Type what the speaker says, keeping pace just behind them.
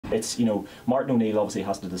It's, you know, Martin O'Neill obviously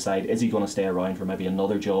has to decide, is he going to stay around for maybe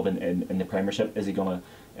another job in the Premiership? Is he going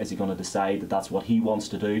to decide that that's what he wants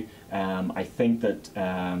to do? I think that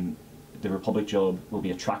the Republic job will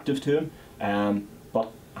be attractive to him,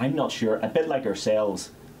 but I'm not sure. A bit like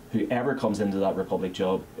ourselves, whoever comes into that Republic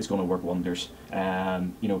job is going to work wonders.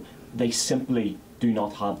 You know, they simply do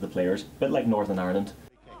not have the players, a bit like Northern Ireland.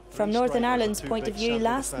 From Northern Ireland's point of view,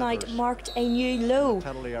 last night marked a new low.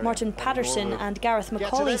 Martin Patterson and Gareth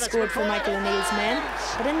McCauley scored for Michael O'Neill's men,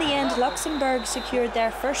 but in the end Luxembourg secured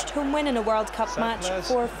their first home win in a World Cup match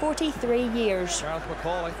for 43 years.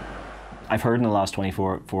 I've heard in the last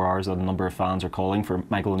 24 hours that a number of fans are calling for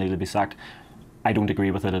Michael O'Neill to be sacked. I don't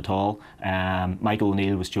agree with it at all. Michael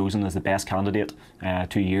O'Neill was chosen as the best candidate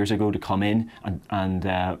 2 years ago to come in and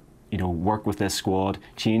you know, work with this squad,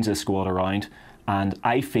 change this squad around. And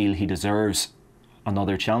I feel he deserves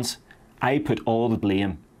another chance. I put all the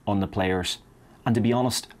blame on the players. And to be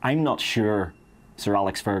honest, I'm not sure Sir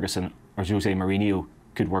Alex Ferguson or Jose Mourinho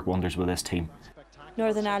could work wonders with this team.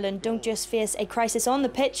 Northern Ireland don't just face a crisis on the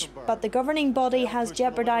pitch, but the governing body has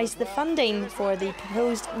jeopardised the funding for the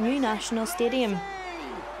proposed new national stadium.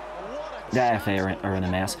 The FA are in a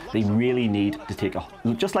mess. They really need to take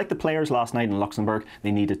just like the players last night in Luxembourg,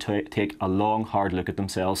 they need to take a long, hard look at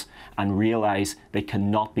themselves and realise they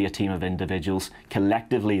cannot be a team of individuals.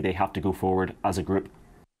 Collectively, they have to go forward as a group.